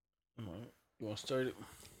Alright. You want to start it?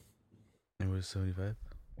 It was 75.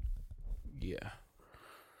 Yeah.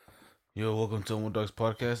 Yo, welcome to One Dogs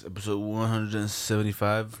Podcast, episode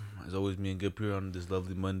 175. As always, me and Good here on this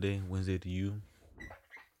lovely Monday, Wednesday to you.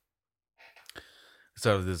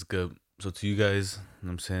 Start with this good. So to you guys, you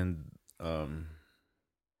know what I'm saying,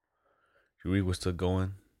 your week was still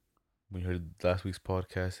going. We heard last week's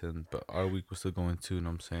podcast, but our week was still going too, you know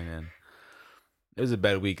what I'm saying? And it was a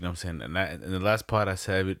bad week, you know what I'm saying? And in the last pod, I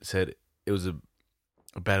said it was a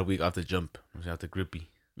bad week off the jump, off the grippy.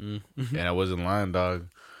 Mm-hmm. And I wasn't lying, dog.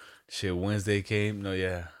 Shit, Wednesday came. No,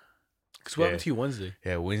 yeah. Because what happened to you Wednesday?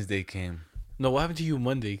 Yeah, Wednesday came. No, what happened to you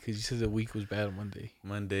Monday? Because you said the week was bad on Monday.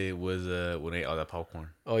 Monday was when I ate all that popcorn.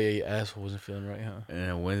 Oh, yeah, your asshole wasn't feeling right, huh? And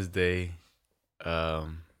then Wednesday, I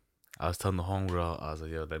was telling the homegirl, I was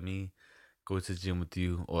like, yo, let me go to the gym with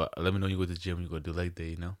you. Or let me know you go to the gym, you go do leg day,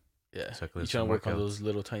 you know? Yeah. So You trying to work on those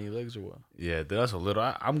little tiny legs or what? Yeah, that's a little.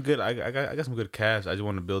 I'm good. I got some good calves. I just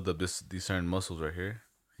want to build up these certain muscles right here,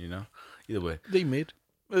 you know? Either way. They mid.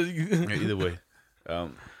 Yeah, either way.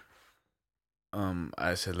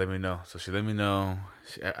 I said, let me know. So she let me know.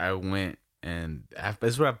 I went, and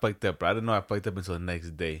that's where I fucked up. But I didn't know I fucked up until the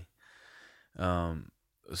next day. So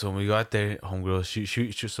when we got there, homegirl,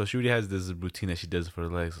 she already has this routine that she does for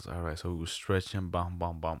the legs. I was like, all right, so we were stretching, bam,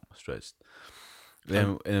 stretched.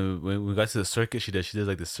 And when we got to the circuit, she does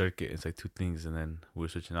like the circuit. It's like two things, and then we were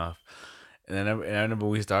switching off. And then I remember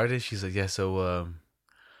when we started, she's like, yeah, so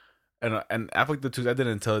and after the two, I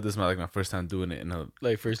didn't tell her this is my first time doing it.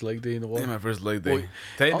 Like first leg day in the wall? Yeah, my first leg day.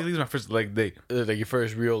 Technically, it's my first leg day. Like your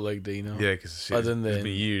first real leg day, you know? Yeah, because it's been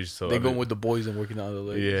years. So they going with the boys and working out the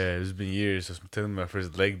legs. Yeah, it's been years. So I'm telling my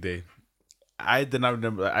first leg day. I did not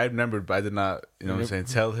remember. I remembered, but I did not, what I'm saying,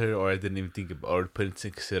 tell her, or I didn't even think about or put it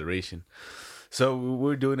into consideration. So we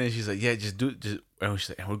were doing it. She's like, yeah, just do it. And she's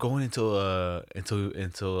like, and we're going until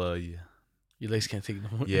yeah. Your legs can't take no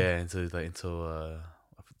more. Yeah, until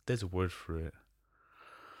there's a word for it.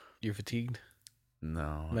 You're fatigued?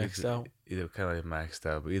 No. Maxed out? Either kind of like maxed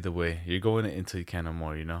out, but either way, you're going until you can't no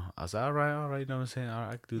more, you know? I was like, all right, you know what I'm saying? All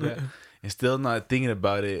right, I can do that. And still not thinking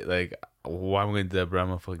about it, like, why am I going to do that, bro? I'm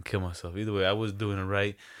going to fucking kill myself. Either way, I was doing it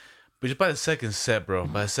right. But just by the second set, bro.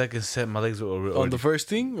 By the second set, my legs were already... On the first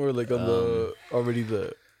thing? Or like on the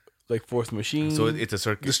fourth machine? So it's a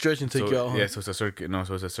circuit. The stretch and take you out, huh? Yeah, so it's a circuit. No,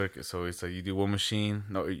 so it's a circuit. So it's like you do one machine.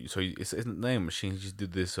 No, so it's not a machine. You just do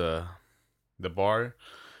this, the bar.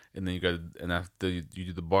 And then and after you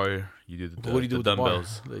do the bar, you do the what do you do with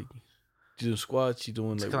dumbbells. The bar? Like, you doing squats? You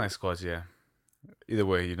doing It's like kind of like squats, yeah. Either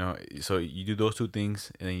way, you know. So you do those two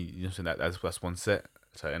things, and then you know that's one set.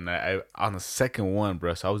 So and I on the second one,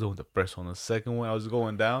 bro. So I was doing the first one. The second one, I was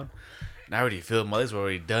going down, and I already feel my legs were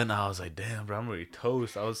already done. I was like, damn, bro, I'm already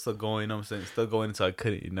toast. I was still going. You know what I'm saying? Still going until I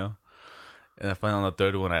couldn't, you know. And I finally on the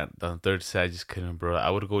third one, on the third set, I just couldn't, bro. I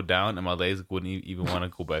would go down, and my legs wouldn't even want to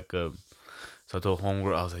go back up. So I told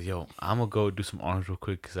homegirl, I was like, yo, I'm going to go do some arms real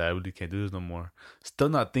quick because I really can't do this no more. Still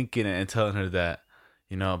not thinking and telling her that,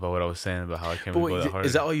 you know, about what I was saying about how I can't really go that hard.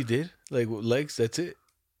 Is that all you did? Like legs, that's it?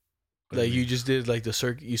 Like you just did like the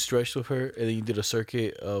circuit, you stretched with her and then you did a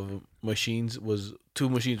circuit of machines, was two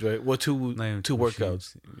machines, right? Well, two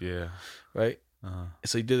workouts. Yeah. Right?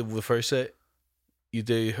 So you did the first set. You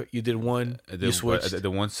did one, you switched. The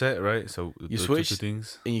one set, right? So you switched two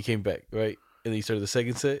things. And you came back, right? And then you started the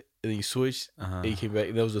second set. And then you switched, and you came back,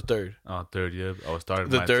 and that was the third. Oh, third, yeah. I was starting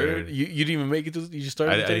the my third. You didn't even make it to. You just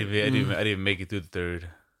started. I didn't even make it through the third.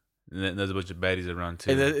 And then there's a bunch of baddies around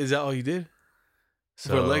too. And is that all you did?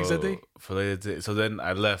 So, for legs that day? For legs, so then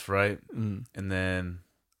I left, right? And then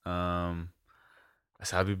I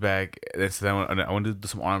said I'll be back. And then so then I wanted to do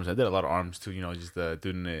some arms. I did a lot of arms too. You know, just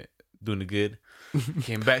doing it good.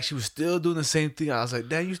 Came back, she was still doing the same thing. I was like,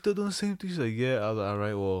 Dad, you still doing the same thing? She's like, yeah. I was like, all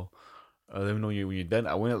right, well. Let me know when you're done.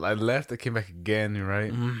 I left. I came back again.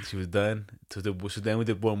 Right? She was done. So then we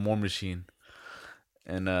did one more machine,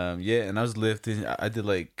 and and I was lifting. I did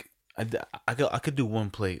like I could do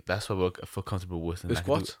one plate. That's what I feel comfortable with. The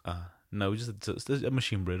squats? No, just a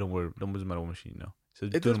machine, bro. Don't worry. Don't matter what machine. No. So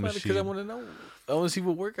it doesn't matter because I want to know. I want to see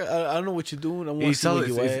what workout. I don't know what you're doing. I want to see what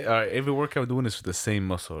you at. All right, every workout I'm doing is for the same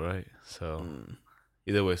muscle, right? So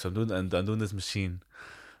either way, so I'm doing this machine,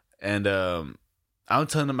 and I'm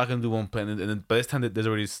telling them I can do one plate, and then by this time there's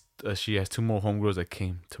already she has two more homegirls that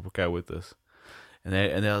came to work out with us, and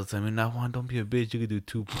they was telling me, "Nah, Juan, don't be a bitch. You can do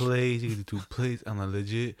two plays. I'm like,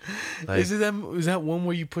 legit. Like, is that one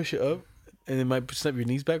where you push it up and it might snap your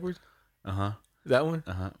knees backwards? That one?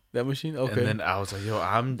 That machine? Okay. And then I was like, yo,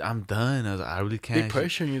 I'm done. I was like, I really can't. They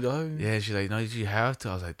pressuring you, dog. Yeah, she's like, no, you have to.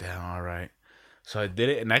 I was like, damn, all right. So I did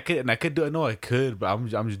it, and I could do. I know I could, but I'm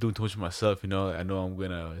just doing too much for myself. You know, I know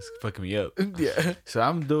it's fucking me up. Yeah. So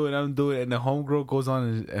I'm doing, and the homegirl goes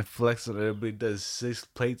on and flexes, and everybody does 6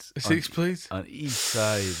 plates. 6 plates on each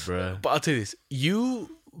side, bro. But I'll tell you this: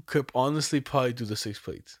 you could honestly probably do the 6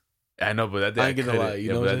 plates. I know, but that day I ain't gonna lie.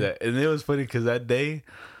 You know what I'm saying? And it was funny because that day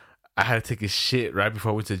I had to take a shit right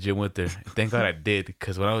before I went to the gym with her. Thank God I did,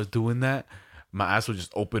 because when I was doing that, my ass would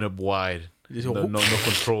just open up wide. No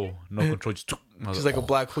control. Just like a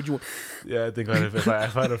black hole. Yeah, I think if I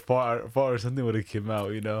had a fart or something would have came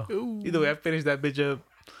out, you know. Ooh. Either way, I finished that bitch up.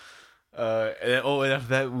 And after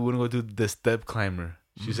that, we were gonna go do the step climber.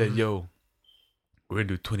 She said, "Yo, we're gonna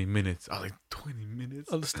do 20 minutes." I was like, 20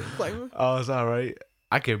 minutes? On the step climber? I was all right.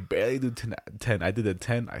 I can barely do 10. I did the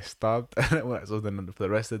 10. I stopped. So then for the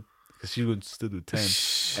rest of, because she would still do 10,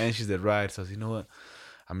 and she's at ride. So I was, you know what?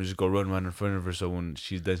 I'm just gonna run in front of her. So when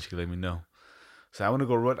she's done, she can let me know. So I want to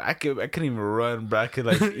go run. I couldn't even run, bro. I could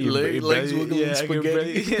like legs wiggling,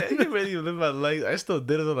 spaghetti. I could barely even lift my legs. I still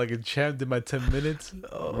did it like a champ. Did my 10 minutes.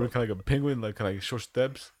 We're kind of like a penguin, like kind of like short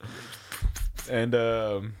steps. And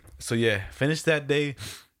so yeah, finished that day.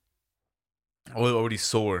 I was already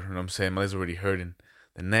sore. You know what I'm saying? My legs were already hurting.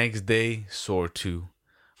 The next day, sore too.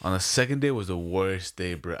 On the second day was the worst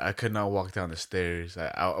day, bro. I could not walk down the stairs.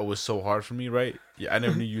 It was so hard for me, right? Yeah, I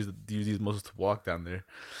never knew use these muscles to walk down there.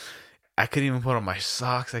 I couldn't even put on my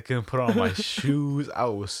socks. I couldn't put on my shoes. I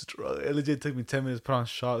was struggling. It legit took me 10 minutes to put on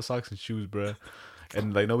socks and shoes, bro.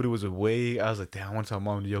 And like nobody was awake. I was like, damn, I want to tell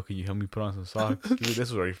mom, yo, can you help me put on some socks? This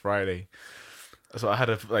was already Friday. So I had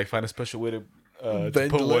to like find a special way to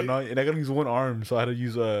put one on. And I gotta use one arm. So I had to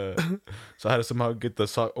use so I had to somehow get the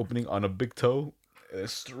sock opening on a big toe and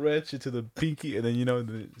stretch it to the pinky, and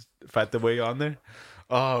then fat the way on there.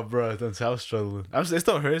 Oh, bro, I was struggling. It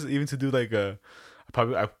still hurts even to do like a.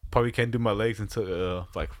 I probably can't do my legs until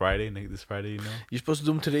like Friday, this Friday, you know. You're supposed to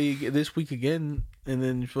do them this week again, and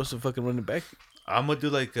then you're supposed to fucking run it back. I'm gonna do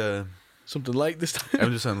like something light this time.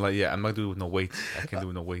 I'm just saying, like, yeah, I'm not doing with no weights. I can't do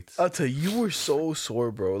with no weights. I'll tell you, you were so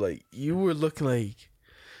sore, bro. Like you were looking like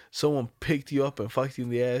someone picked you up and fucked you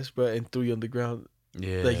in the ass, bro, and threw you on the ground.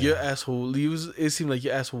 Yeah, like your asshole. It seemed like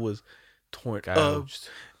your asshole was torn up,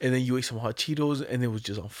 and then you ate some hot Cheetos, and it was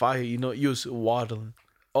just on fire. You know, you was waddling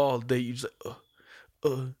all day. You just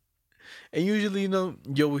like, and usually, you know,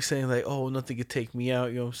 you're always saying like, "Oh, nothing could take me out."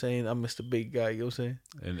 You know what I'm saying? I'm Mr. Big Guy. You know what I'm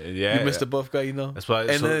saying? And yeah, you Mr. Buff Guy. You know. That's why.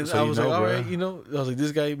 And then I was like, "All right," you know. I was like,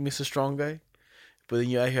 "This guy, Mr. Strong Guy," but then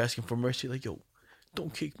you're out here asking for mercy, like, "Yo,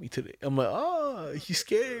 don't kick me today." I'm like, "Oh, he's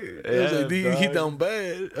scared." I was like, "Dude, he down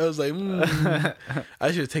bad." I was like, I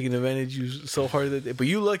should have taken advantage. You so hard that day, but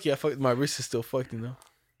you lucky. My wrist is still fucked, you know.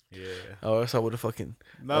 Yeah. Or else I would have fucking.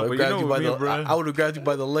 No, but you know bro. I would have grabbed you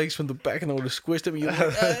by the legs from the back, and I would have squished him.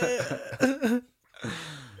 And,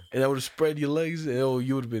 and I would have spread your legs, and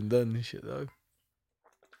you would have been done and shit, dog.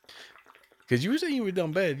 Because you were saying you were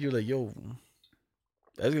down bad. You're like, yo,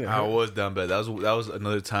 that's gonna hurt. I was down bad. That was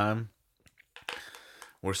another time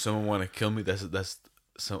where someone wanted to kill me. That's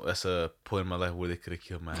a point in my life where they could have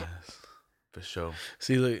killed my ass, for sure.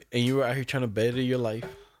 See, look, and you were out here trying to better your life.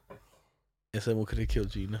 And someone could have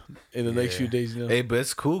killed you, you know, in the next few days, you know. Hey, but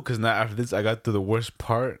it's cool because now after this, I got to the worst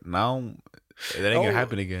part. Now, that ain't gonna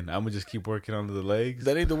happen again. I'm gonna just keep working on the legs.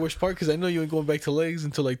 That ain't the worst part because I know you ain't going back to legs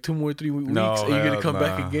until like 2 more 3 weeks, and you're gonna come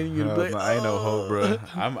back again. And you're gonna be like, I ain't no hope, bro.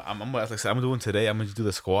 I'm like I said, I'm doing today. I'm gonna just do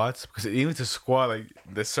the squats because even to squat like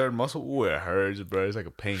the certain muscle, it hurts, bro. It's like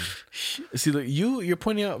a pain. See, look, you're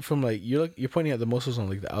pointing out from like you're pointing out the muscles on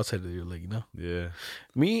like the outside of your leg, you know. Yeah.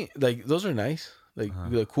 Me, like those are nice. Like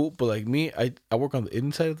they're cool, but like me, I work on the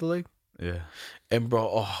inside of the leg. Yeah. And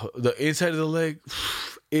bro, the inside of the leg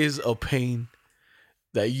is a pain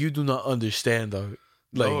that you do not understand, dog.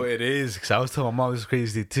 Like, oh, it is. Because I was telling my mom this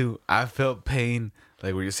crazy too. I felt pain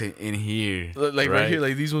like where you're saying in here, like right here,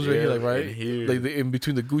 like these ones right here, like right in here, like in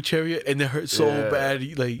between the gooch area, and it hurts so bad.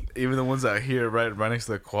 Like even the ones out here, right next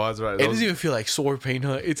to the quads, right. It doesn't even feel like sore pain,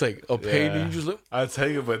 huh? It's like a pain, and you just like. I tell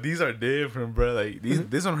you, but these are different, bro. Like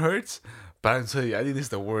this one hurts. But I can tell you, I think this is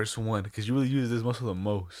the worst one because you really use this muscle the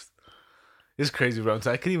most. It's crazy, bro.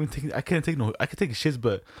 I couldn't take shits,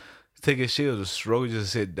 but taking shit was a struggle just to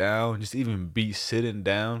sit down. Just even be sitting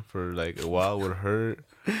down for like a while would hurt.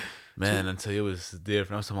 Man, until it was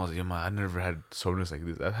different. I was like, yo, man, I never had soreness like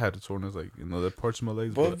this. I've had soreness like in other parts of my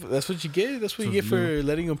legs. Well, that's what you get. That's what you get for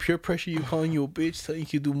letting them peer pressure you, calling you a bitch, telling you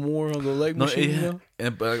can do more on the leg machine. You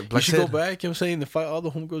know? But you should go back. You know what I'm saying, to fight all the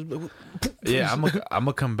homegirls. Like, yeah, I'm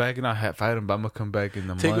gonna come back and I fight them, but I'm gonna come back in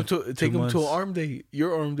the month. Take them to an arm day,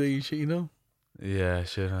 your arm day and shit. You know. Yeah,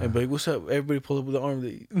 shit. And be like, what's up? Everybody pull up with the arm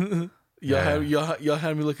day. Y'all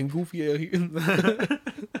had me looking goofy out here.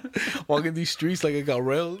 Walking these streets like I got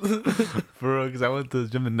railed. For real, because I went to the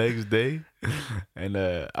gym the next day, and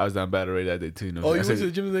I was down bad already that day too. You know? Oh, you went to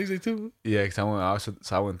the gym the next day too? Yeah, because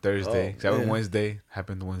I went Thursday. Oh, I went Wednesday.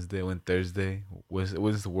 Happened Wednesday. I went Thursday. It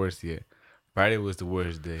wasn't the worst yet. Friday was the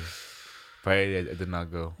worst day. Friday I did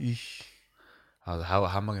not go. Eesh. I was like,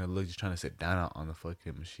 how am I gonna look just trying to sit down on the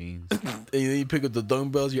fucking machines? And then you pick up the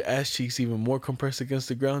dumbbells, your ass cheeks even more compressed against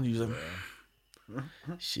the ground. You're like,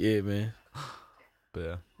 shit, man. But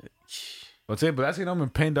yeah. But that's I'm in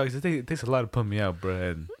pain, dogs. It takes a lot to put me out, bro.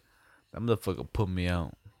 And that motherfucker put me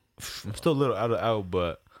out. I'm still a little out,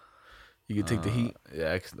 but you can take the heat.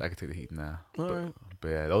 Yeah, I can take the heat now. Alright. But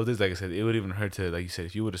yeah, those days, like I said, it would even hurt to, like you said,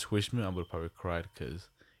 if you would have swished me, I would have probably cried because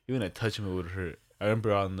even at touching me would have hurt. I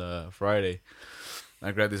remember on the Friday,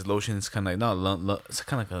 I grabbed this lotion. It's kind of like it's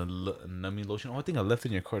kind of like a numbing lotion. Oh, I think I left it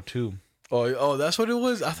in your car too. Oh, that's what it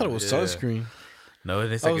was. I thought it was sunscreen. No,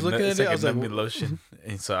 it's I like was looking at it. I was like, numbing lotion,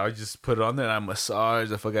 and so I just put it on there and I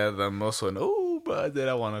massaged the fuck out of that muscle. And oh, bro, then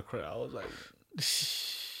I want to cry. I was like,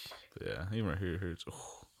 yeah, even right here it hurts.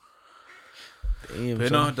 Oh. Damn.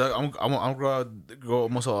 But no, dog, I'm gonna go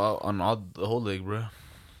almost all out on all the whole leg, bro.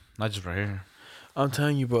 Not just right here. I'm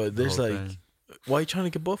telling you, bro. There's like, thing. why you trying to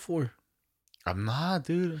get buff for? I'm not,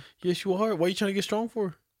 dude. Yes, you are. Why you trying to get strong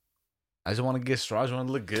for? I just want to get strong. I just want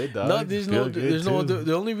to look good, dog. No, there's no.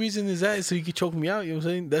 The only reason is that so you can choke me out. You know what I'm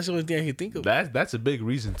saying? That's the only thing I can think of. That's a big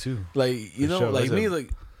reason too. Like you know, sure. like me,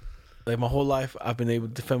 like my whole life, I've been able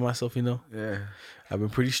to defend myself. You know, Yeah. I've been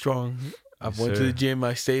pretty strong. I've Yes, went to sir. the gym.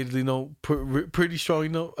 I stayed, you know, pretty strong. You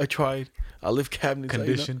know, I tried. I lift cabinets.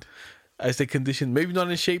 Conditioned. I stay conditioned. Maybe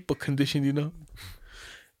not in shape, but conditioned. You know.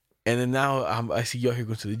 And then now I see y'all here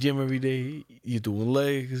going to the gym every day. You doing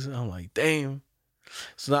legs. I'm like, damn.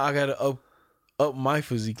 So now I gotta up my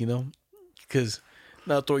physique, you know, because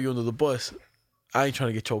now I throw you under the bus. I ain't trying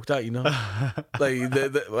to get choked out, you know. Like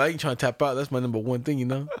I ain't trying to tap out. That's my number one thing, you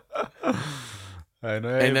know. I know,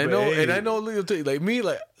 And I know, like me,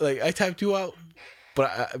 like I tapped you out, but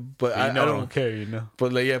I don't care, you know.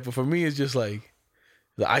 But like but for me, it's just like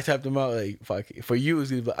I tapped him out. Like for you,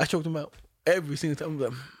 it's like, I choked him out every single time.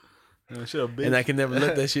 Like, and I can never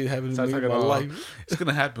let that shit happen to me in my life. It's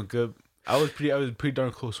gonna happen, cause I was pretty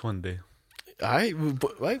darn close one day. All right,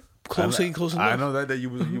 but right, close ain't close enough. I know that you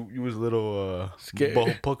was a little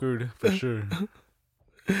scared, puckered for sure.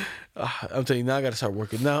 I'm telling you now, I gotta start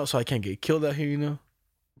working out so I can't get killed out here. You know.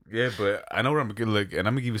 Yeah, but I know where I'm gonna look, and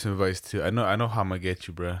I'm gonna give you some advice too. I know how I'm gonna get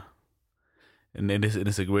you, bro. And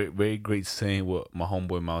it's a very great saying what my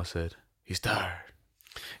homeboy Mao said. He's tired.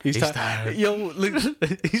 He's tired. Yo, look,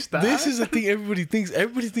 he's tired. This is the thing everybody thinks.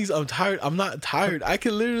 Everybody thinks I'm tired. I'm not tired.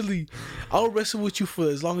 I'll wrestle with you for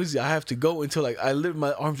as long as I have to go until like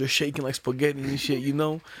my arms are shaking like spaghetti and shit, you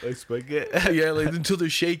know? Like spaghetti. Yeah, like until they're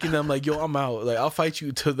shaking. I'm like, yo, I'm out. Like I'll fight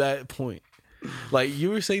you to that point. Like you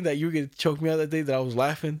were saying that you were gonna choke me out that day that I was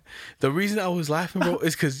laughing. The reason I was laughing, bro,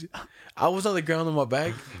 is because I was on the ground on my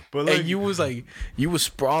back, but like, and you was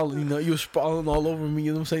sprawling, you know, you were sprawling all over me,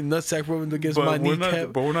 you know what I'm saying? Nutsack rubbing against my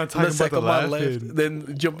kneecap. But we're not talking about the laughing.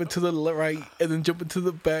 Then jumping to the right, and then jumping to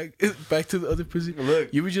the back to the other position.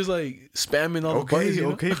 Look, you were just like spamming all the buttons. You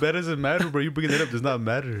know? Okay, that doesn't matter, bro. You bringing it up does not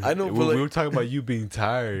matter. I know, but we were talking about you being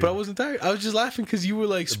tired. But I wasn't tired. I was just laughing because you were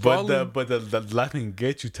like sprawling. But the laughing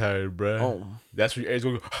gets you tired, bro. Oh. That's what your ears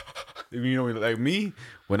go. You know, like me,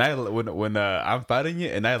 when I'm fighting you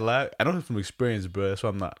and I laugh, I know it from experience, bro. That's why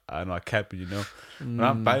I'm not capping, you know. When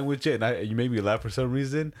I'm fighting with you and you make me laugh for some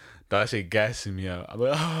reason, that shit gassing me out. I'm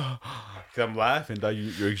like, oh, because I'm laughing, dog.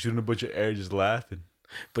 You're shooting a bunch of air just laughing.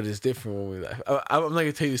 But it's different when we laugh. I'm not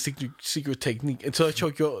gonna tell you the secret technique until I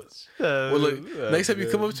choke you out. Well, look, next time you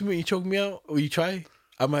come up to me and you choke me out, or you try,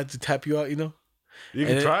 I'm gonna have to tap you out. You know. You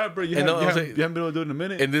can try, bro. You haven't been able to do it in a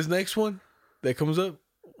minute. And this next one that comes up,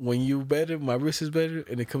 when you better, my wrist is better,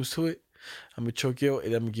 and it comes to it, I'm gonna choke you out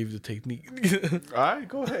and I'm gonna give you the technique. All right,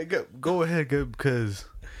 go ahead, because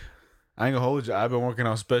I ain't gonna hold you. I've been working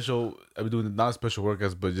on special. I've been doing not special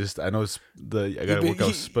workouts, but just I know I gotta work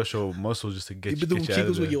out special muscles just to get you. You've been doing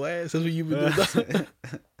jiggles with your ass. That's what you've been doing.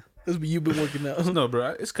 That's what you've been working out. No,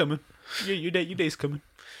 bro, it's coming. Your day's coming.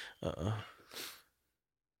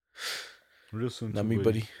 Real soon. Not me,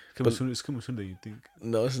 buddy. It's coming sooner than you think.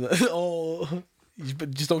 No, it's not. Oh.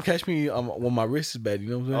 Just don't catch me when my wrist is bad. You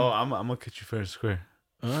know what I'm saying? Oh, I'm gonna catch you fair and square.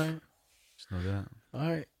 All right. Just know that.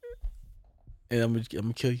 All right. And I'm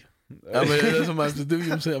gonna kill you. That's what I have to do. You know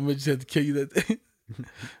what I'm saying? I'm gonna just have to kill you that day.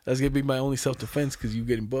 That's gonna be my only self defense because you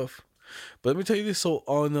getting buff. But let me tell you this. So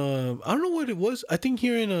on I don't know what it was. I think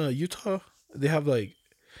here in Utah they have like,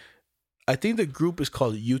 I think the group is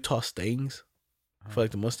called Utah Stangs for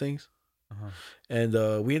like the Mustangs. And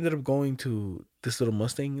we ended up going to this little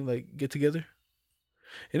Mustang like get together,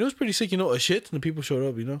 and it was pretty sick. You know, a shit ton of people showed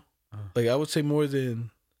up. You know, like I would say more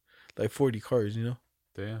than like 40 cars. You know,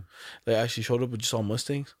 Damn. they actually showed up with just all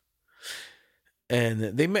Mustangs, and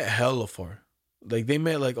they met hella far. Like they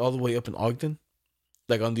met like all the way up in Ogden,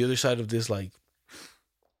 like on the other side of this like,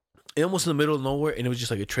 almost in the middle of nowhere, and it was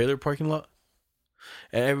just like a trailer parking lot,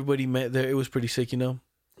 and everybody met there. It was pretty sick. You know,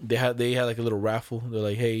 they had like a little raffle. They're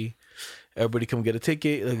like, hey, everybody come get a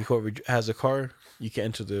ticket. Like whoever has a car, you can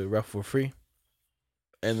enter the raffle for free.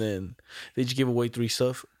 And then they just give away 3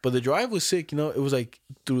 stuff. But the drive was sick, you know. It was like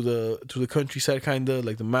through the countryside, kind of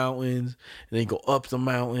like the mountains, and then you go up the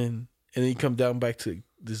mountain, and then you come down back to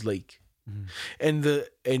this lake. Mm-hmm.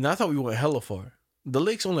 And I thought we went hella far. The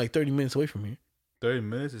lake's only like 30 minutes away from here. 30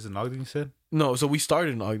 minutes is in Ogden, you said? No, so we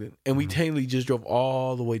started in Ogden, and we technically just drove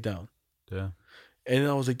all the way down. Yeah. And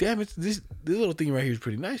I was like, damn, this little thing right here is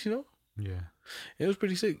pretty nice, you know. Yeah. And it was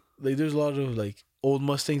pretty sick. Like there's a lot of like old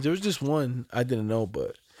Mustangs. There was just one I didn't know,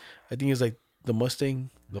 but I think it's like the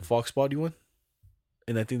Mustang, the Fox body one,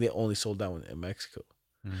 and I think they only sold that one in Mexico.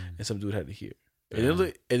 And some dude had it here, and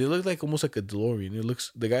it looked like almost like a DeLorean. It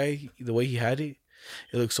looks the way he had it,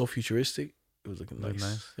 it looked so futuristic. It was looking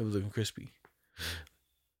nice. It was looking crispy.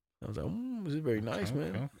 I was like, this is very nice,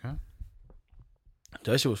 man. Okay.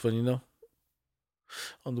 That shit was fun, you know.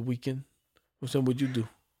 On the weekend, what would you do?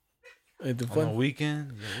 Anything fun? On the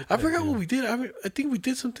weekend? Yeah, I forgot what we did. I think we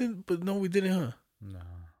did something, but no, we didn't, huh?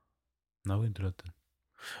 No, we didn't do nothing.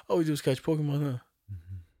 Oh, we just catch Pokemon, huh?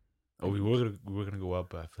 Mm-hmm. Oh, we were gonna go out,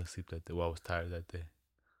 but I fell asleep that day. Well, I was tired that day.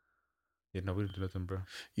 Yeah, no, we didn't do nothing, bro.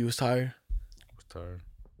 You was tired? I was tired.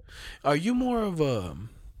 Are you more of a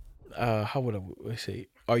how would I say?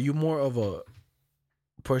 Are you more of a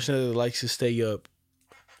person that likes to stay up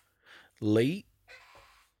late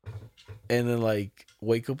and then like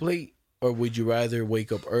wake up late, or would you rather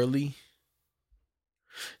wake up early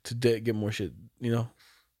to get more shit? You know.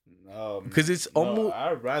 Because it's almost.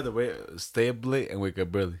 I'd rather stay up late and wake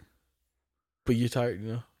up early. But you're tired,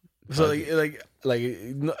 you know. So that'd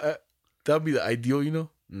be the ideal, you know.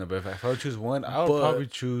 No, but if I would choose one, I would probably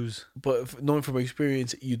choose. But knowing from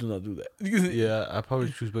experience, you do not do that. Yeah, I probably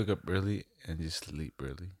choose wake up early and just sleep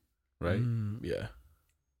early, right? Yeah.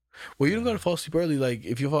 Well, you don't gotta fall asleep early. Like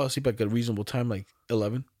if you fall asleep like at a reasonable time, like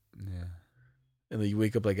 11. Yeah. And then you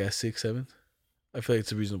wake up like at 6, 7. I feel like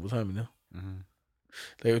it's a reasonable time, you know. Mm-hmm.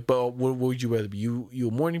 Like, but what would you rather be? You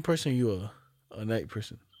a morning person or you a night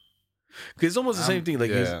person? Because it's almost the same thing.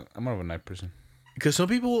 Like, yeah, I'm more of a night person. Because some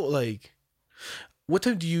people like, what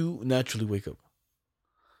time do you naturally wake up?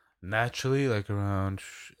 Naturally, like around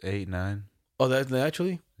 8, 9. Oh, that's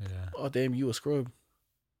naturally. Yeah. Oh damn, you a scrub.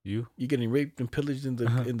 You getting raped and pillaged in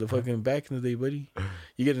the fucking back in the day, buddy.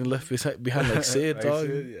 You getting left behind like Sid, like dog.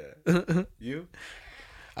 Sid, yeah. You?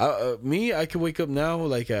 Me, I can wake up now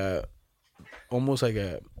like almost like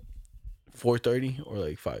at 4:30 or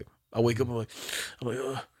like 5. I wake up, I'm like,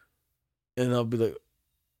 ugh. And I'll be like,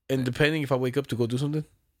 and depending if I wake up to go do something,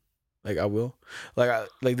 like I will.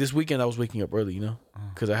 Like this weekend I was waking up early, you know,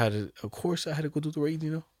 because I had to go do the raid,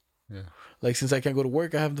 you know. Yeah. Like since I can't go to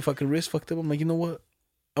work, I have the fucking wrist fucked up. I'm like, you know what?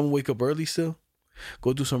 I'm gonna wake up early still,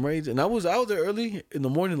 go do some raids, and I was out there early in the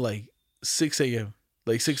morning, like 6 a.m.,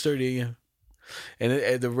 like 6:30 a.m.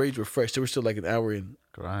 And the raids were fresh. They were still like an hour in.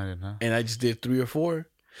 Grinding, huh? And I just did 3 or 4.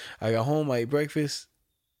 I got home, I ate breakfast.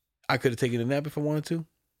 I could have taken a nap if I wanted to.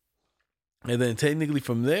 And then technically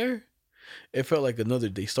from there, it felt like another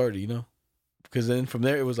day started, you know? Because then from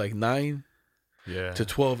there, it was like 9 to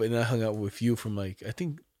 12. And I hung out with you from like, I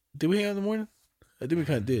think, did we hang out in the morning? I think we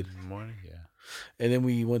kind of did. In the morning, yeah. And then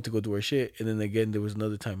we went to go do our shit. And then again, there was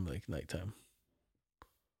another time, like nighttime.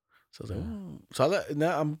 So I was like, so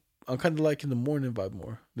now I'm kind of liking the morning vibe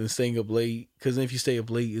more than staying up late. Because then if you stay up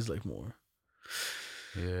late, it's like more.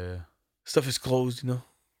 Yeah. Stuff is closed, you know.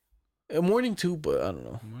 And morning too, but I don't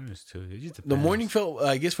know. Mornings too. It just the morning felt,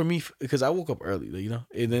 I guess for me, because I woke up early, you know.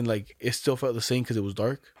 And then like it still felt the same because it was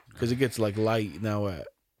dark. Because it gets like light now at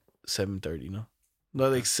 7:30, you know.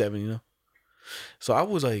 Not like 7, you know. So I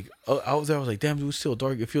was like, I was like, damn, dude, it's still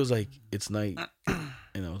dark. It feels like it's night.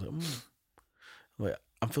 And I was like,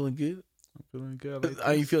 I'm feeling good. I'm feeling good. Like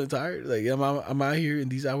I ain't feeling tired. Like, am I out here in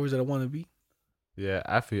these hours that I want to be? Yeah,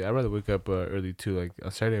 I'd rather wake up early too. Like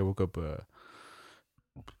on Saturday, I woke up.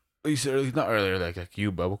 You said early, not earlier like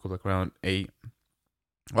you, but I woke up like around 8.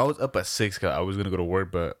 I was up at 6 because I was gonna go to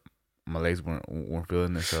work, but my legs weren't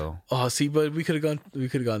feeling it. So see, but we could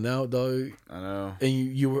have gone out, dog. I know. And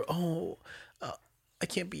you were I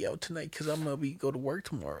can't be out tonight because I'm gonna go to work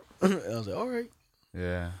tomorrow. And I was like, all right.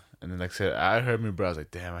 Yeah. And then, like I said, I heard me, bro. I was like,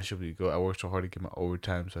 damn, I should go. I worked so hard to get my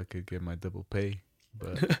overtime so I could get my double pay.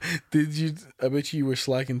 But Did you? I bet you were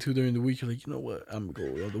slacking too during the week. You're like, you know what? I'm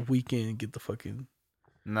gonna go on the weekend and get the fucking.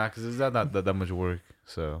 nah, cause it's not that much work.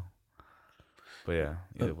 So, but yeah,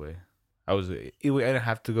 either way, either way. I didn't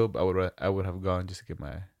have to go, but I would have gone just to get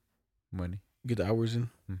my money. Get the hours in.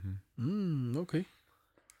 Okay.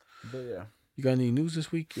 But yeah, You got any news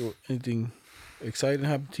this week or anything exciting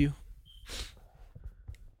happened to you?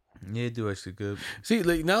 yeah, do actually good. See,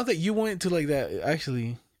 like now that you went to like that,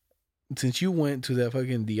 actually, since you went to that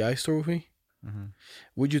fucking DI store with me,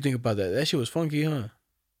 what'd you think about that? That shit was funky, huh?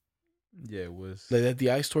 Yeah, it was. Like that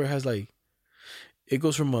DI store has like, it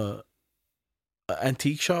goes from a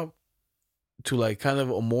antique shop to like kind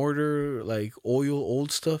of a mortar, like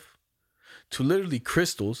old stuff, to literally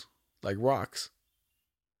crystals, like rocks.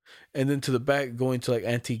 And then to the back going to like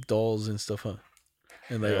antique dolls and stuff, huh?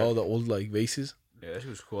 And like all the old like vases. Yeah, that shit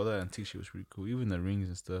was cool. That antique shit was pretty cool. Even the rings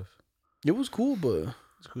and stuff. It was cool, but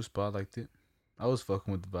it's a cool spot. I liked it. I was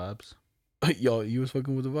fucking with the vibes. Yo, you was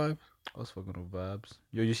fucking with the vibe? I was fucking with vibes.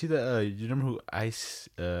 Yo, you see that? You remember who Ice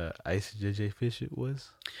JJ Fish it was?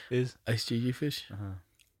 Is Ice JJ Fish?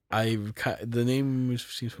 The name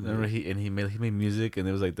seems familiar. Remember he made music and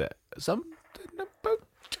it was like that something about.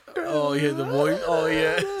 Oh yeah, the voice. Oh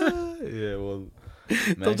yeah. Yeah, well.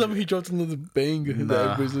 Don't tell me he dropped another banger that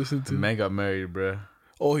everybody's listening to. Man got married, bro.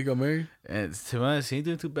 Oh, he got married? And to be honest, he ain't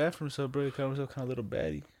doing too bad for himself, bro. He kind of a little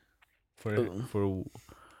baddie. For him.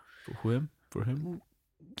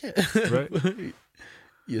 Yeah. Right?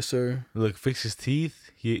 Yes, sir. Look, fix his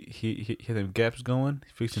teeth. He had them gaps going.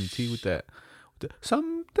 He fixed them teeth with that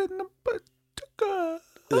something about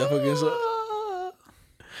that fucking song.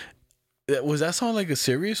 Was that song like a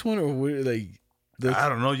serious one or what, like? I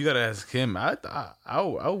don't know. You gotta ask him. I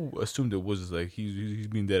assumed it was like he's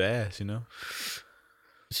being dead ass, you know.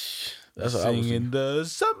 That's what I was singing the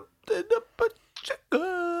something about.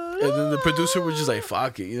 And then the producer was just like,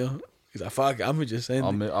 "Fuck it," you know. He's like, "Fuck it, I'm gonna just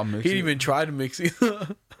end it." I'll mix he didn't it. even try to mix it.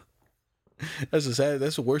 That's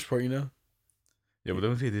the worst part, you know. Yeah, but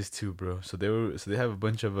let me say this too, bro. So they have a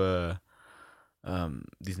bunch of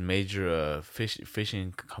these major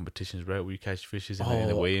fishing competitions, right? Where you catch fishes and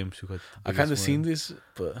the Williams who got I kind of seen this,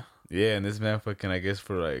 but yeah, and this man fucking, I guess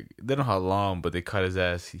for like they don't know how long, but they caught his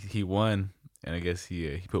ass. He won, and I guess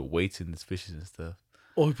he put weights in his fishes and stuff.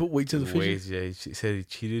 Oh, he put weights in the fishes? Yeah, he said he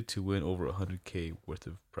cheated to win over $100K worth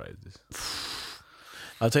of prizes.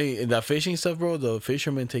 I'll tell you, in that fishing stuff, bro, the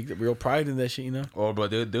fishermen take the real pride in that shit, you know? Oh, bro,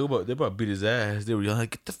 they about to beat his ass. They were yelling,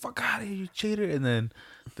 like, "Get the fuck out of here, you cheater!" And then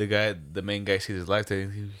the main guy, sees his life.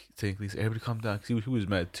 Everybody calm down. Cause he was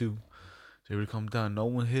mad too. So everybody calm down. No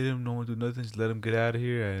one hit him. No one do nothing. Just let him get out of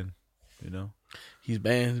here, and you know. He's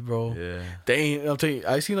banned, bro. Yeah. Dang, I'll tell you,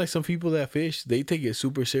 I seen like some people that fish, they take it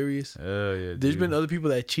super serious. Oh yeah. There's been other people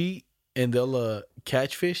that cheat and they'll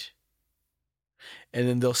catch fish, and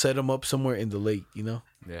then they'll set them up somewhere in the lake, you know.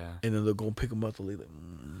 Yeah. And then they'll go pick them up the lake. Like,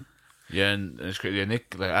 Yeah, and it's crazy. Yeah,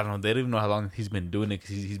 Nick, like I don't know, they don't even know how long he's been doing it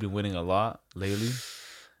because he's been winning a lot lately.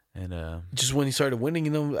 And just when he started winning,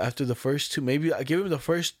 you know, after the first two, maybe I give him the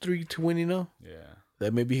first 3 to win, you know. Yeah.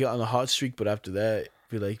 That maybe he got on a hot streak, but after that, I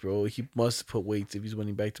feel like, bro, he must put weights if he's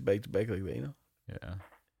winning back to back to back like that, you know. Yeah.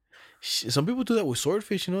 Some people do that with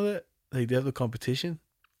swordfish, you know that? Like they have the competition,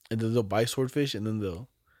 and then they'll buy swordfish, and then they'll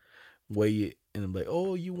weigh it, and I'm like,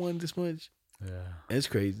 oh, you won this much. Yeah. And it's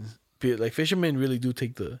crazy. Like fishermen really do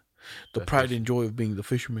take the pride and joy of being the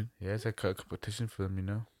fisherman. Yeah, it's like a competition for them, you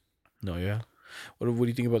know. No, yeah. What do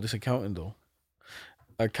you think about this accountant though?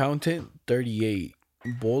 Accountant 38,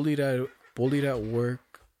 bullied at work,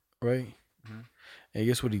 right? Mm-hmm. And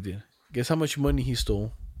guess what he did? Guess how much money he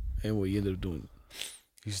stole, and what he ended up doing.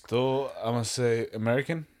 He stole. I'm gonna say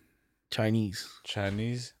American, Chinese.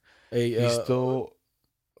 He stole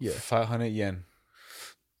 500 yen.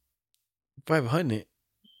 500.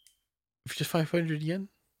 Just 500 yen.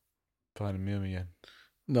 500 million yen.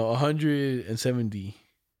 No, 170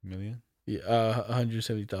 million. Yeah,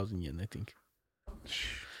 170,000 yen, I think.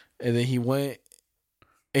 And then he went,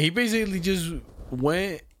 and he basically just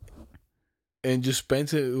went and just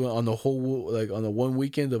spent it on the whole, like on the one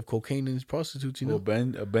weekend of cocaine and prostitutes, you know.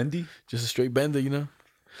 A bendy? Just a straight bender, you know.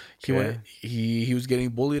 He went. He was getting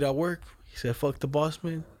bullied at work. He said, "Fuck the boss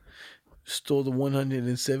man." Stole the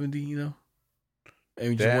 170, you know.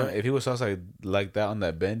 And damn, if he was outside like that on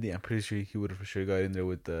that bendy, I'm pretty sure he would have for sure got in there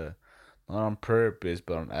with the. Not on purpose,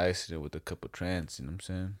 but on accident with a couple trans, you know what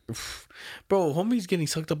I'm saying? Bro, homie's getting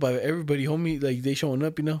sucked up by everybody. Homie, like, they showing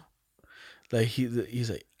up, you know? Like, he's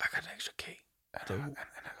like, I got an extra K. And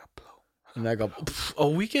I got blow. And I got a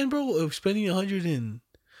weekend, bro, of spending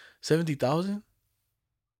 170,000?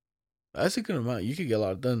 That's a good amount. You could get a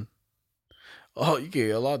lot done. Oh, you could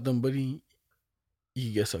get a lot done, buddy.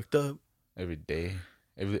 You get sucked up every day.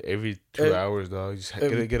 Every 2 hours, dog. Just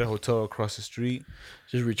get a hotel across the street.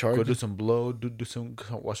 Just recharge. Go do some blow. Do some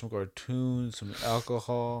watch some cartoons, some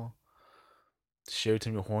alcohol. Every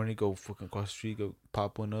time you're horny, go fucking across the street. Go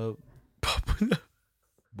pop one up. Pop one up.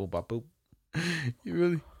 Boom, bop, boop.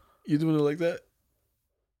 You doing it like that?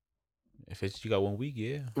 If it's you got 1 week,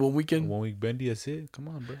 yeah. 1 weekend. 1 week bendy. That's it. Come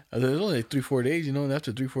on, bro. And then it's only like 3-4 days, you know. And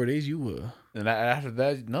after 3-4 days, you And after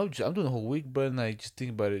that, no, I'm doing the whole week, bro. And like, just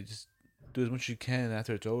think about it. Just do as much as you can. And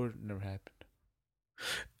after it's over, it never happened.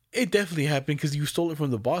 It definitely happened because you stole it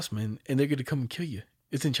from the boss man, and they're gonna come and kill you.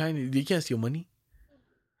 It's in China. You can't steal money.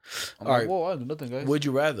 All right. Whoa, I do nothing, guys. Would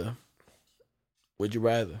you rather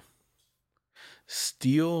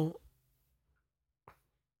steal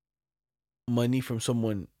money from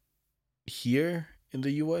someone here in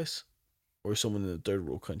the U.S. or someone in a third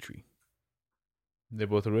world country? They're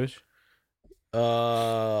both rich. Pick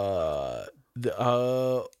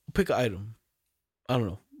an item. I don't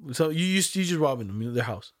know. So you just robbing them in their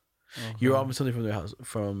house. Okay. You're robbing something from their house.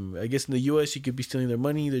 From, I guess, in the U.S. you could be stealing their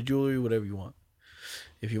money, their jewelry, whatever you want.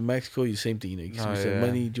 If you're in Mexico, you same thing. You know, you can steal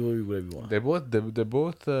money, jewelry, whatever you want. They're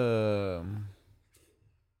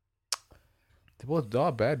both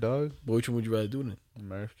all bad, dog. But which one would you rather do then?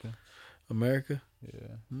 America.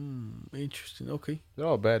 Yeah. Interesting. Okay. They're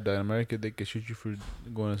all bad, dog. In America, they can shoot you for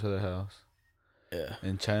going inside their house. Yeah.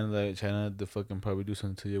 In China, they fucking probably do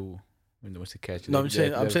something to you when they want to catch you. No, I'm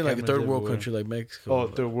saying like a third world country like Mexico. Oh,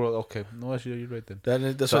 third world. Okay. No, actually, you're right then.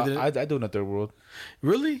 That's so why I do in a third world.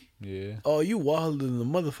 Really? Yeah. Oh, you wilder than the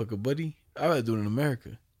motherfucker, buddy. I rather do it in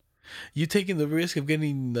America. You taking the risk of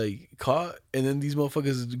getting like caught, and then these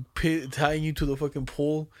motherfuckers tying you to the fucking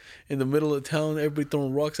pole in the middle of town. Everybody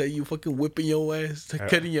throwing rocks at you, fucking whipping your ass,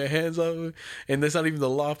 cutting your hands off, and that's not even the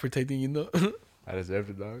law protecting you. No. I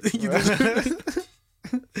deserve it, dog. You deserve it.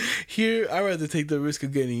 Here, I rather take the risk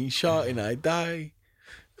of getting shot and I die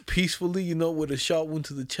peacefully, you know, with a shot wound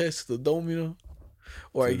to the chest, to the dome, you know,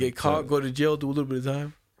 or I get caught, go to jail, do a little bit of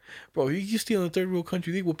time. Bro, you steal in a third world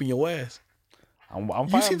country, they whooping your ass. I'm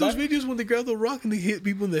you see those videos when they grab the rock and they hit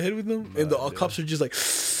people in the head with them, and the cops are just like.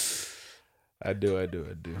 I do.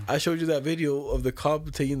 I showed you that video of the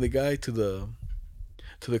cop taking the guy to the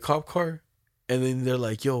cop car, and then they're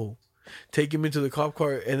like, "Yo, take him into the cop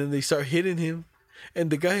car," and then they start hitting him, and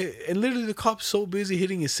the guy, and literally the cop's so busy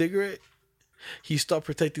hitting his cigarette, he stopped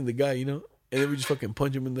protecting the guy, you know, and then we just fucking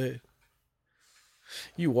punch him in the head.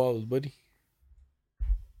 You wild, buddy.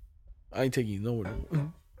 I ain't taking you nowhere.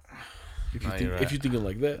 If you thinking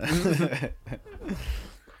like that.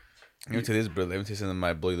 Let me tell you this, bro. Let me tell you something that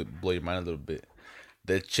might blow your mind a little bit.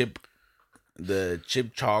 The chip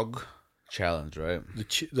chog challenge, right?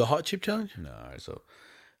 The hot chip challenge? No, all right. So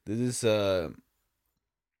this is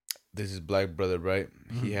Black Brother, right?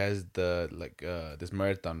 Mm-hmm. He has this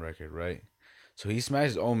marathon record, right? So he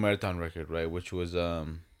smashed his own marathon record, right? Which was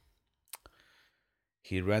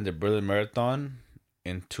he ran the Berlin Marathon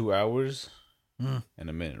in 2 hours and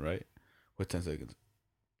a minute, right? With 10 seconds.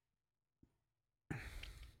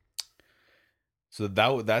 So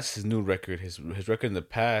that's his new record. His record in the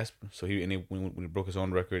past. So when he broke his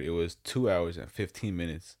own record, it was 2 hours and 15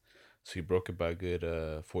 minutes. So he broke it by a good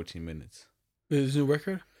 14 minutes. His new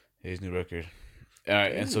record. His new record. All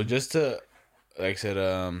right, and so just to, like I said,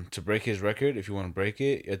 to break his record, if you want to break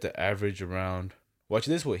it, you have to average around. Watch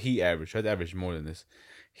this. What he averaged. I had to average more than this.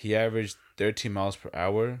 He averaged 13 miles per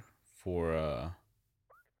hour for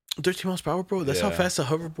 13 miles per hour, bro. That's how fast a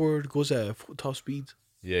hoverboard goes at top speeds.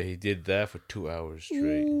 Yeah, he did that for 2 hours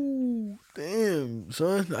straight. Ooh, damn,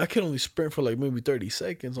 son. I can only sprint for like maybe 30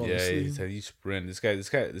 seconds, honestly. Yeah, he said you sprint. This guy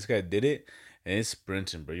did it, and it's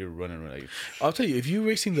sprinting, bro. You're running like. I'll tell you, if you're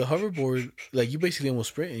racing the hoverboard, like you basically almost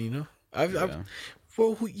sprinting, you know.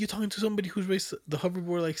 Bro, you're talking to somebody who's raced the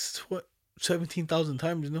hoverboard like what 17,000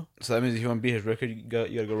 times, you know. So that means if you want to beat his record, you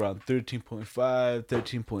gotta go around 13.5,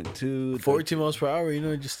 13.2, 14 miles per hour, you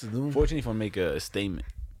know, just to do. 14 if you want to make a statement.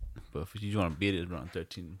 But if you want to beat it, around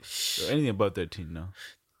 13. Or anything above 13, no.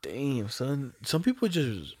 Damn, son. Some people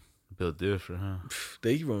just built different, huh?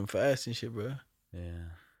 They run fast and shit, bro.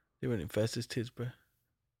 Yeah. They running fast as tits, bro.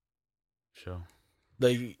 Sure.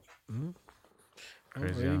 Like,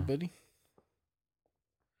 crazy, huh? Buddy.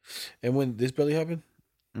 And when this barely happened?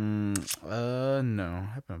 No.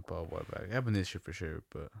 Happened about a while back. It happened this year for sure,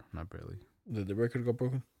 but not barely. The record got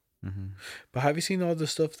broken? Mm-hmm. But have you seen all the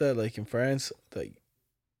stuff that, like, in France, like,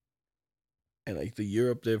 and like the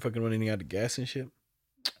Europe, they're fucking running out of gas and shit?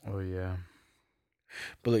 Oh yeah.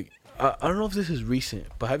 But like, I don't know if this is recent,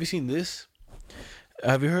 but have you seen this?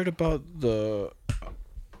 Have you heard about the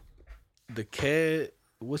cat?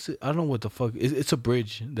 What's it? I don't know what the fuck. It's a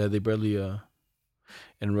bridge that they barely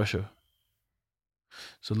in Russia.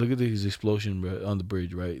 So look at this explosion, bro, on the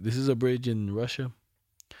bridge, right? This is a bridge in Russia,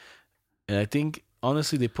 and I think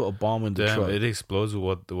honestly they put a bomb in the Damn, truck. it explodes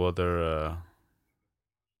with what they're.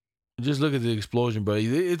 Just look at the explosion, bro.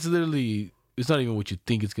 It's literally, it's not even what you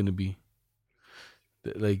think it's gonna be.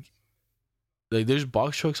 Like there's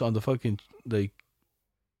box trucks on the fucking like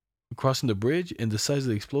crossing the bridge, and the size of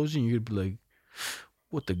the explosion, you'd be like,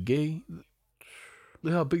 "What the gay?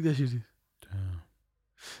 Look how big that shit is."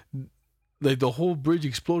 Damn. Like the whole bridge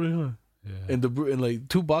exploded, huh? Yeah. And like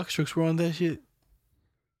 2 box trucks were on that shit.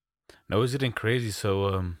 No, it's getting crazy.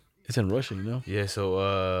 So It's in Russia, you know. yeah.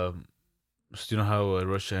 So you know how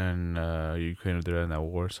Russia and Ukraine are in that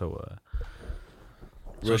war. So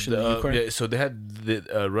Russia and Ukraine. Yeah. So they had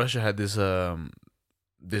Russia had this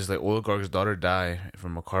like oligarch's daughter die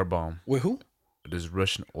from a car bomb. Wait, who? This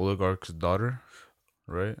Russian oligarch's daughter,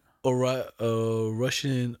 right? Or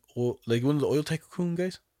Russian, or like one of the oil tycoon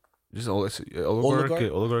guys. Just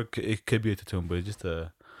oligarch. It could be a tycoon, but it's just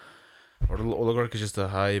oligarch is just a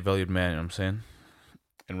high valued man. You know what I'm saying,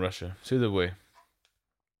 in Russia. So either way.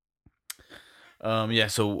 Yeah.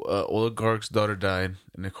 So oligarch's daughter died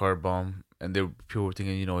in a car bomb, and people were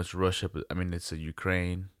thinking, it's Russia, but I mean it's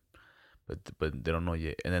Ukraine, but they don't know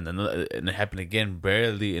yet. And then and it happened again,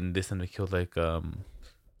 barely, and this time they killed like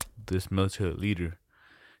this military leader.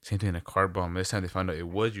 Same thing in a car bomb. This time they found out it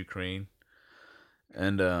was Ukraine.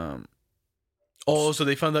 And so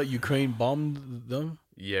they found out Ukraine bombed them.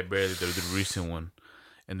 Yeah, barely. They're the recent one,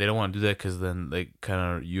 and they don't want to do that because then like kind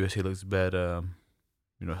of USA looks bad.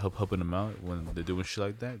 Helping them out when they're doing shit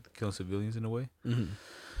like that, killing civilians in a way. Mm-hmm.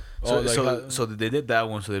 So they did that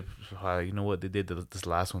one. So you know what, they did this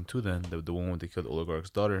last one too. Then the one where they killed the oligarch's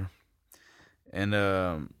daughter, and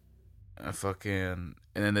then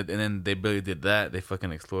they barely did that. They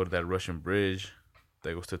fucking exploded that Russian bridge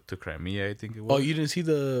that goes to Crimea, I think it was. Oh, you haven't seen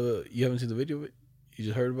the video of it? You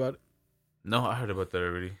just heard about it? No, I heard about that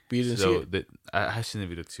already. But you didn't see it? I seen the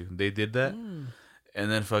video too. They did that, and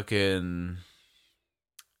then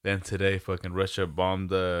then today fucking Russia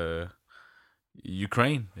bombed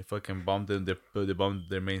Ukraine. They fucking bombed them. They bombed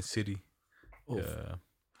their main city. And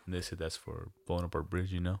they said that's for blowing up our bridge.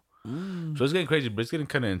 So it's getting crazy, but it's getting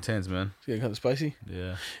kind of intense, man. It's getting kind of spicy.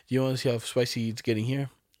 Yeah. Do you want to see how spicy it's getting here?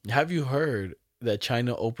 Have you heard that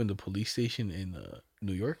China opened a police station in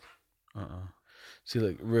New York? See,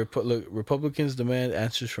 like Republicans demand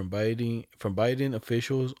answers from Biden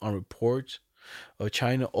officials on reports of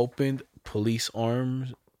China opened police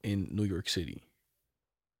arms in New York City.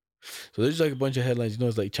 So there's like a bunch of headlines.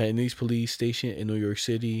 It's like Chinese police station in New York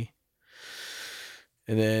City,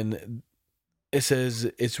 and then it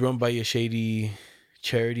says it's run by a shady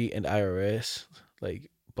charity and IRS, like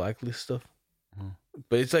blacklist stuff.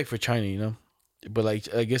 But it's like for China, But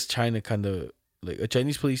like I guess China kind of like a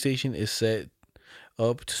Chinese police station is set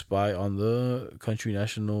up to spy on the country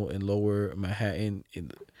national in Lower Manhattan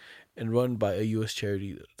and run by a U.S.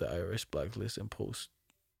 charity, the IRS blacklist and post.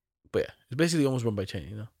 But yeah, it's basically almost run by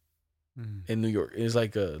China, in New York. It's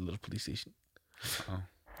like a little police station.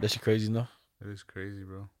 That shit crazy, no? It is crazy,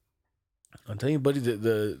 bro. I'm telling you, buddy,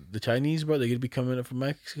 the Chinese, bro, they're gonna be coming up from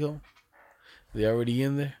Mexico. They already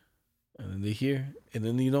in there, and then they here, and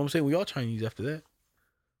then you know what I'm saying. We all Chinese after that.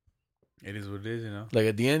 It is what it is, Like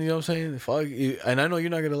at the end, you know what I'm saying. Fuck, and I know you're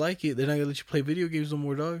not gonna like it. They're not gonna let you play video games no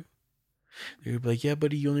more, dog. They're gonna be like, yeah,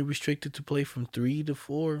 buddy, you only restricted to play from 3 to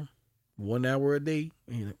 4, 1 hour a day.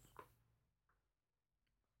 And you're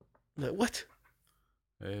like, what?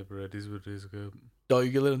 Hey, bro, this is what it is, good. Dog,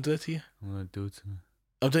 you gonna let them do that to you? I'm gonna do it to me.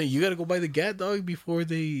 I'm telling you, you gotta go buy the GAT, dog, before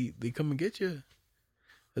they come and get you.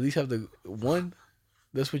 At least have the one.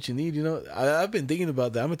 That's what you need, I've been thinking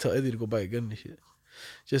about that. I'm gonna tell Eddie to go buy a gun and shit,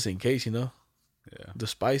 just in case, Yeah. The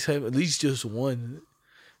spice have at least just one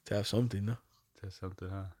to have something, That's something,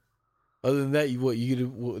 huh? Other than that, you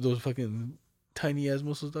get those fucking tiny ass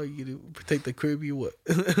muscles, dog. You get to protect the crib. You what?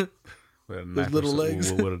 With a knife little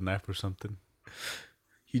legs. With a knife or something.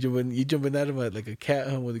 You jumping at him like a cat,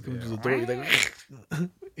 huh? When they come to the door, you like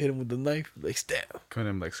hit him with the knife, like stab. Come at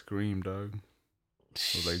him like Scream, dog.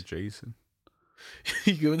 Or like Jason.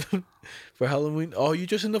 You giving them for Halloween? Oh, you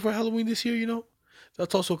dressing up for Halloween this year?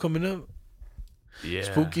 That's also coming up. Yeah.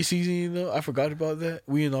 Spooky season, I forgot about that.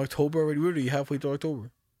 We in October already. We're already halfway through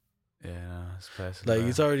October. Yeah, it's passing. Like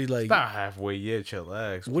it's already like it's not halfway yet.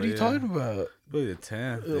 Chillax. What are you talking about? Really, the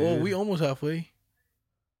 10th. Oh, we almost halfway.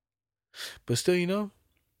 But still,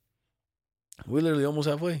 we're literally almost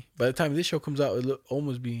halfway. By the time this show comes out, it'll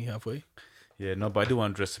almost be halfway. Yeah, no, but I do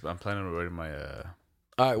want to dress up. I'm planning on wearing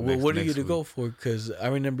All right. Well, what are you to go for? Because I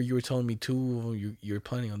remember you were telling me two you're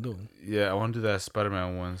planning on doing. Yeah, I want to do that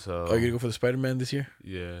Spider-Man one. So. Are you gonna go for the Spider-Man this year?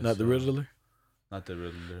 Yeah. Not the Riddler. Not the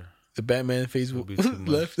Riddler. The Batman phase will be too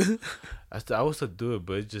left. I would still do it,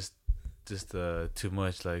 but it's just too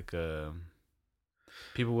much. Like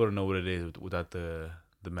people wouldn't know what it is without the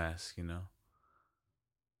mask, you know.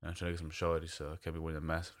 And I'm trying to get some shorties, so I can't be wearing the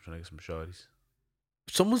mask. I'm trying to get some shorties.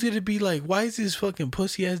 Someone's gonna be like, "Why is this fucking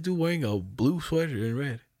pussy ass dude wearing a blue sweater in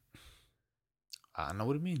red?" I know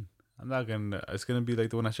what you mean. I'm not gonna. It's gonna be like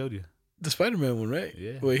the one I showed you, the Spider-Man one, right?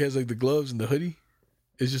 Yeah. Where he has like the gloves and the hoodie.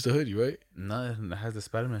 It's just a hoodie, right? No, it has the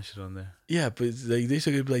Spider-Man shit on there. Yeah, but it's like they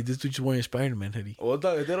should be like, "This dude just wearing a Spider-Man hoodie." Well,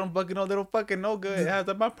 dog, if they don't fucking know good.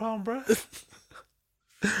 That's my problem, bro.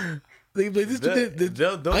 They like this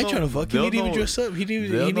dude. I ain't trying to fuck him. He didn't even dress up. He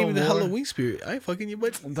didn't even the Halloween spirit. I ain't fucking you,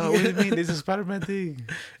 but no, what do you mean? This is a Spider-Man thing.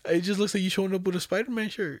 It just looks like you showing up with a Spider-Man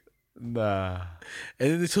shirt. Nah.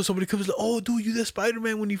 And then until somebody comes like, "Oh, dude, you that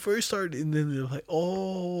Spider-Man when you first started," and then they're like,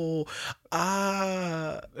 "Oh,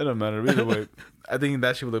 It don't matter either way. I think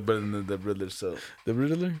that shit would look better than the Riddler. So the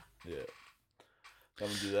Riddler. Yeah, I'm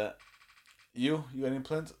gonna do that. You got any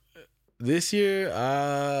plans this year?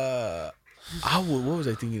 What was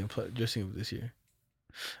I thinking of dressing up this year?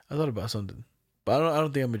 I thought about something, but I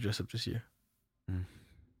don't think I'm gonna dress up this year.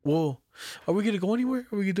 Well, are we gonna go anywhere?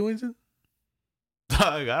 Are we gonna do anything?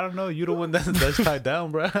 I don't know. You the one that's tied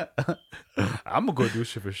down, bro. I'm gonna go do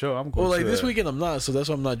shit for sure. I'm going. Well, like this weekend I'm not, so that's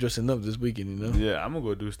why I'm not dressing up this weekend. You know. Yeah, I'm gonna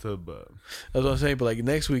go do stuff, but that's what I'm saying. But like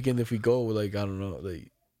next weekend, if we go, like I don't know,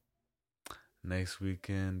 like next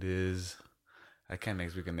weekend is. I can't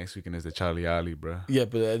next weekend. Next weekend is the Charlie Alley, bro. Yeah,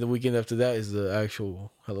 but the weekend after that is the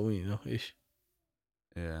actual Halloween, you know, ish.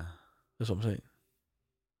 Yeah, that's what I'm saying.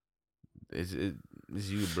 It's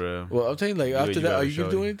you, bro. Well, I'm saying like after that, are you gonna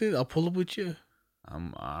do anything? I'll pull up with you. I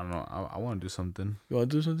don't know. I want to do something. You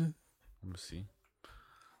want to do something? Let me see.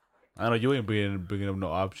 I know you ain't bringing up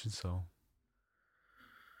no options, so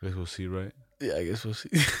I guess we'll see, right? Yeah, I guess we'll see.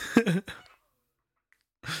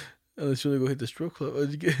 Unless you want to go hit the strip club,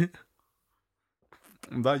 what'd you get?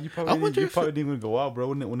 You probably didn't even go out, bro.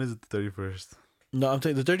 When is it? The 31st? No, I'm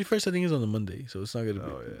saying the 31st. I think is on the Monday, so it's not gonna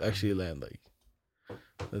actually land like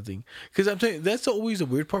the thing. Because I'm saying that's always the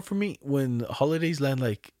weird part for me when holidays land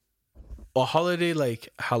like a holiday like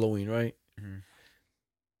Halloween, right? Mm-hmm.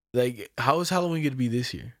 Like, how is Halloween gonna be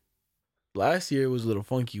this year? Last year it was a little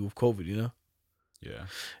funky with COVID, you know. Yeah.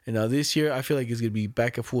 And now this year I feel like it's gonna be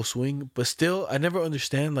back at full swing, but still I never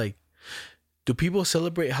understand like. Do people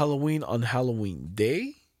celebrate Halloween on Halloween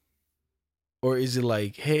Day? Or is it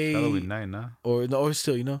like, hey... Halloween night, nah? Or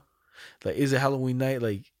still, you know? Like, is it Halloween night?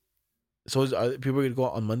 Like, so are people going to go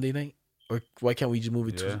out on Monday night? Or why can't we just move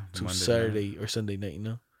it to Saturday or Sunday night, you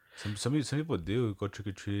know? Some people do go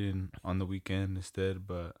trick-or-treating on the weekend instead,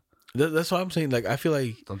 but... That's what I'm saying. Like, I feel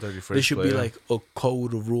like there should be like a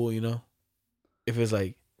code of rule, you know? If it's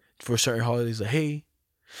like, for certain holidays, like, hey,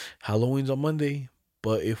 Halloween's on Monday,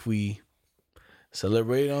 but if we...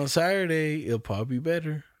 celebrate on Saturday, it'll probably be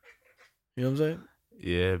better. You know what I'm saying?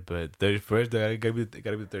 Yeah, but 31st, they gotta be the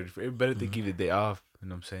 31st. It's better to give the day off. You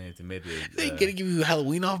know what I'm saying? If they made it. They ain't gonna give you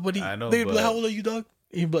Halloween off, buddy. I know. They'd be like, "How old are you, dog?"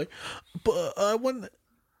 And you'd be like, "But I want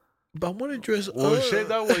to dress." Well, shit,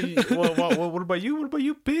 dog. What about you? What about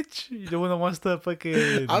you, bitch? You the one that wants to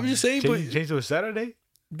fucking. I'm just saying, change to a Saturday.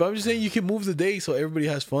 But I'm just saying, you can move the day so everybody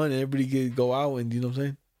has fun and everybody can go out and you know what I'm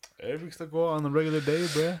saying. Everybody can still go out on the regular day,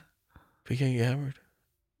 bruh. But you can't get hammered.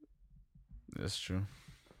 That's true.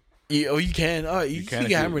 Yeah, you can. You can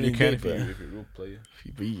get hammered in if you're a real player.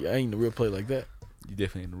 But I ain't a real player like that. You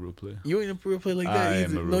definitely ain't a real player. You ain't a real player like that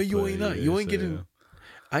either. No, you ain't not. You ain't getting.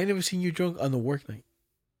 I ain't never seen you drunk on the work night.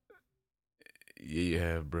 Yeah, you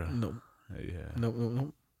have, bro. No. Yeah.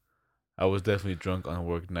 No. I was definitely drunk on a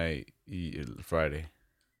work night Friday.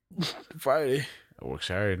 Friday. I work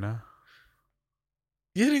Saturday now.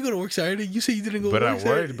 You didn't go to work Saturday. You said you didn't go. But to work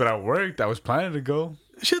Saturday. I worked. I was planning to go.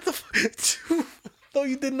 Shut the fuck. No,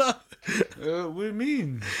 you did not. What do you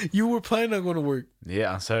mean? You were planning on going to work.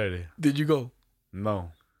 Yeah, on Saturday. Did you go?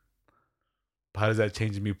 No. How does that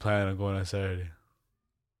change me planning on going on Saturday?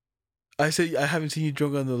 I said I haven't seen you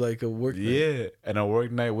drunk on a work night. Yeah, and a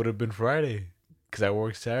work night would have been Friday. Because I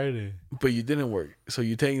worked Saturday. But you didn't work. So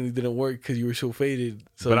you technically didn't work because you were so faded.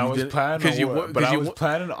 So but I was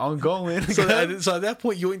planning on going. So at that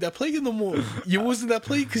point, you ain't that plague no more. You wasn't that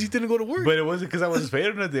plague because you didn't go to work. But it wasn't because I was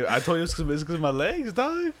faded or nothing. I told you it's because of my legs,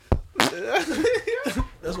 dog.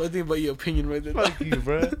 That's what I think about your opinion right there. Fuck you,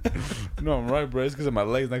 bro. No, I'm right, bro. It's because of my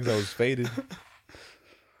legs, not because I was faded.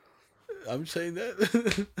 I'm saying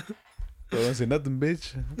that. Don't say nothing,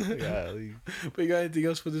 bitch. But you got anything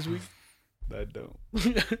else for this week? That don't.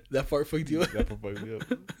 That part fucked you up. That part fucked me up.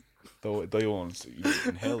 Though you want to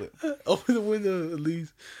inhale it. Open the window at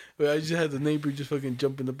least. But I just had the neighbor just fucking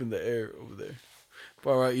jumping up in the air over there. But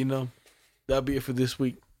all right, that'll be it for this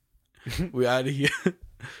week. We're out of here.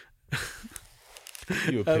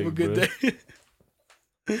 You a Have pig, a good bro.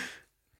 day.